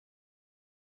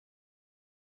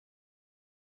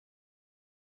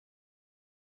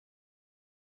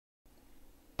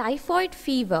Typhoid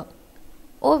fever.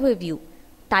 Overview.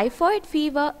 Typhoid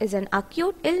fever is an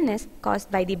acute illness caused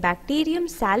by the bacterium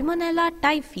Salmonella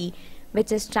typhi,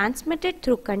 which is transmitted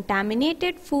through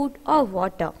contaminated food or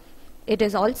water. It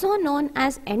is also known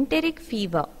as enteric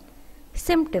fever.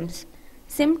 Symptoms.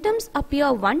 Symptoms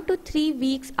appear 1 to 3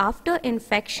 weeks after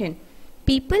infection.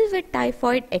 People with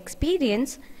typhoid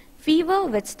experience fever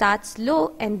which starts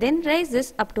low and then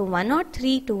rises up to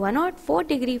 103 to 104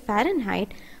 degree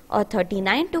Fahrenheit or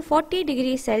 39 to 40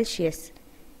 degrees Celsius.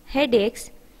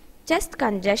 Headaches, chest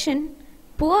congestion,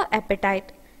 poor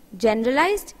appetite,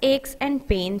 generalized aches and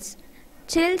pains,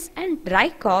 chills and dry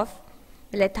cough,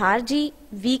 lethargy,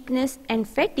 weakness and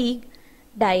fatigue,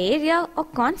 diarrhea or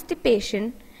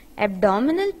constipation,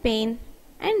 abdominal pain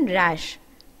and rash.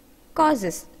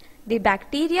 Causes. The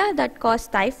bacteria that cause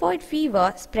typhoid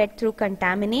fever spread through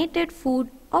contaminated food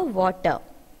or water.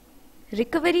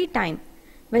 Recovery time.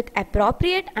 With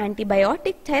appropriate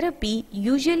antibiotic therapy,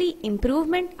 usually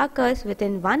improvement occurs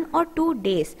within 1 or 2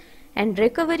 days and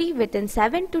recovery within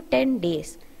 7 to 10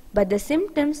 days, but the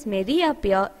symptoms may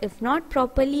reappear if not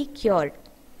properly cured.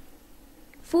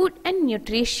 Food and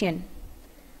nutrition.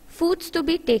 Foods to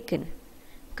be taken.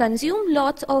 Consume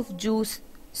lots of juice,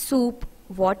 soup,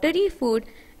 watery food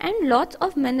and lots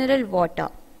of mineral water.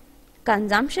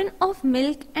 Consumption of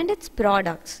milk and its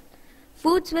products.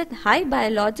 Foods with high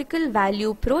biological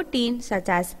value protein such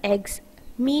as eggs,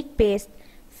 meat paste,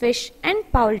 fish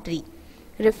and poultry.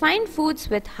 Refined foods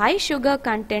with high sugar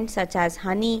content such as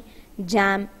honey,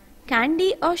 jam,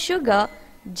 candy or sugar,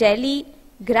 jelly,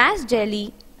 grass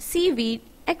jelly, seaweed,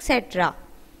 etc.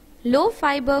 Low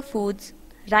fiber foods,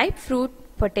 ripe fruit,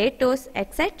 potatoes,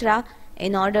 etc.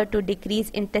 in order to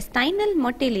decrease intestinal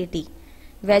motility.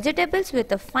 Vegetables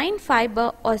with a fine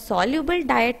fiber or soluble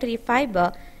dietary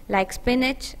fiber like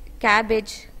spinach,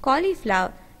 cabbage,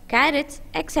 cauliflower, carrots,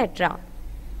 etc.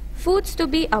 Foods to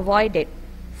be avoided.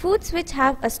 Foods which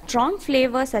have a strong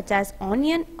flavor such as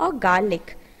onion or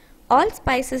garlic. All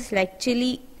spices like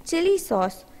chili, chili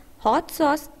sauce, hot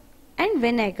sauce and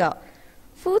vinegar.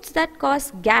 Foods that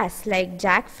cause gas like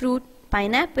jackfruit,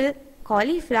 pineapple,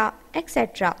 cauliflower,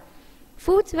 etc.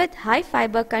 Foods with high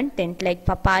fiber content like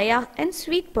papaya and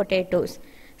sweet potatoes,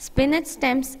 spinach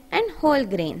stems and whole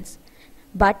grains.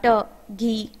 Butter,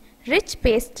 ghee, rich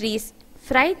pastries,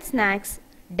 fried snacks,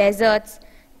 desserts,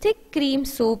 thick cream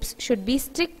soups should be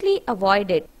strictly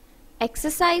avoided.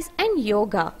 Exercise and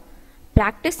yoga.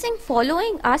 Practicing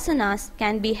following asanas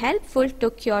can be helpful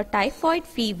to cure typhoid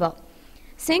fever.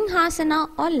 Singhasana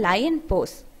or lion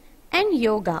pose. And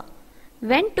yoga.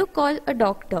 When to call a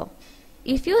doctor.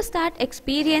 If you start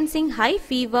experiencing high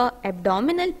fever,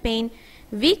 abdominal pain,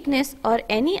 weakness or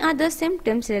any other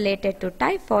symptoms related to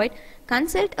typhoid,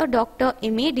 consult a doctor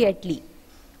immediately.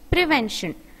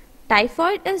 Prevention.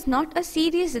 Typhoid is not a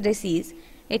serious disease.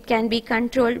 It can be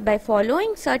controlled by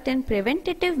following certain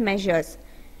preventative measures.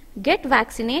 Get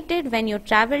vaccinated when you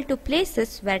travel to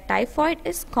places where typhoid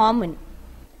is common.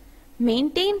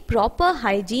 Maintain proper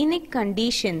hygienic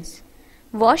conditions.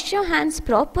 Wash your hands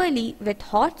properly with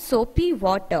hot soapy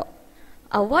water.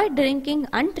 Avoid drinking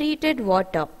untreated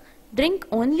water. Drink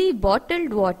only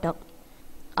bottled water.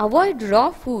 Avoid raw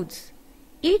foods.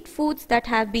 Eat foods that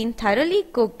have been thoroughly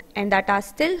cooked and that are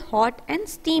still hot and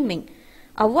steaming.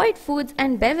 Avoid foods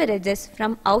and beverages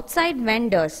from outside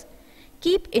vendors.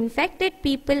 Keep infected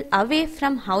people away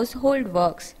from household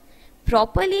works.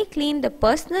 Properly clean the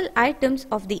personal items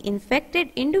of the infected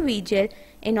individual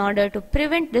in order to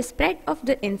prevent the spread of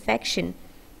the infection.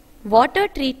 Water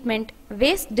treatment,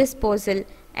 waste disposal,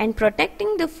 and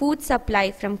protecting the food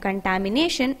supply from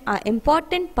contamination are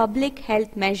important public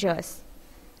health measures.